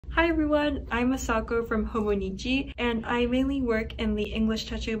Hi everyone, I'm Asako from Hobonichi, and I mainly work in the English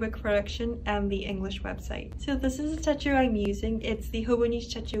Techo book production and the English website. So this is the Techo I'm using. It's the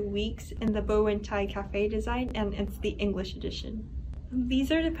Hobonichi Techo Weeks in the bow and tie cafe design, and it's the English edition. These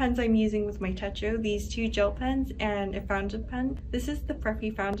are the pens I'm using with my Techo, these two gel pens and a fountain pen. This is the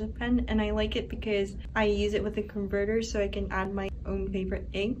Preppy fountain pen, and I like it because I use it with a converter so I can add my own favorite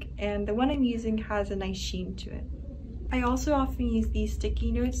ink, and the one I'm using has a nice sheen to it. I also often use these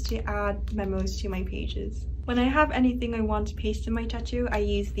sticky notes to add memos to my pages. When I have anything I want to paste in my Techo, I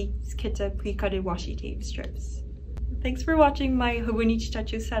use these Kita pre-cutted washi tape strips. Thanks for watching my Hobonichi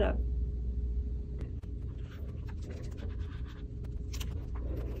Techo setup.